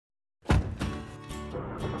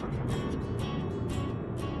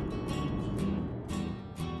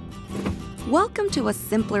Welcome to a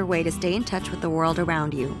simpler way to stay in touch with the world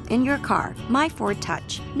around you, in your car,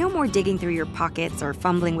 MyFordTouch. No more digging through your pockets or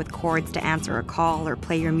fumbling with cords to answer a call or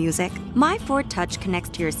play your music. MyFordTouch connects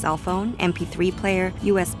to your cell phone, MP3 player,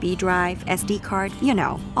 USB drive, SD card, you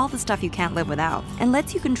know, all the stuff you can't live without, and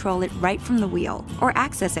lets you control it right from the wheel, or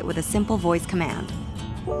access it with a simple voice command.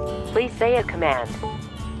 Please say a command.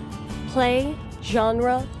 Play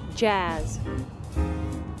genre jazz.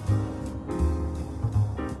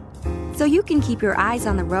 So you can keep your eyes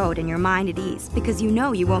on the road and your mind at ease because you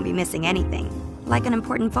know you won't be missing anything, like an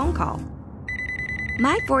important phone call.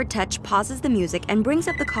 MyFordTouch pauses the music and brings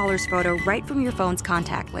up the caller's photo right from your phone's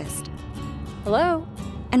contact list. Hello?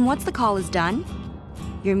 And once the call is done,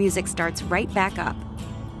 your music starts right back up.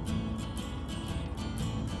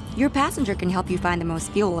 Your passenger can help you find the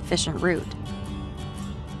most fuel-efficient route.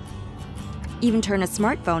 Even turn a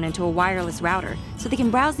smartphone into a wireless router so they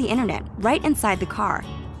can browse the internet right inside the car.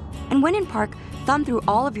 And when in park, thumb through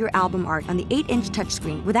all of your album art on the 8-inch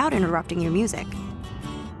touchscreen without interrupting your music.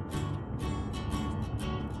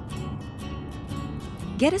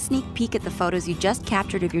 Get a sneak peek at the photos you just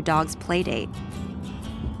captured of your dog's playdate.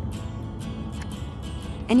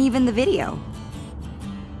 And even the video.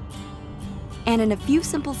 And in a few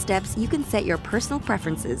simple steps, you can set your personal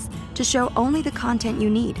preferences to show only the content you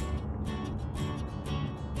need.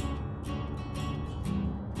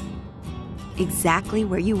 Exactly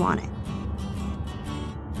where you want it.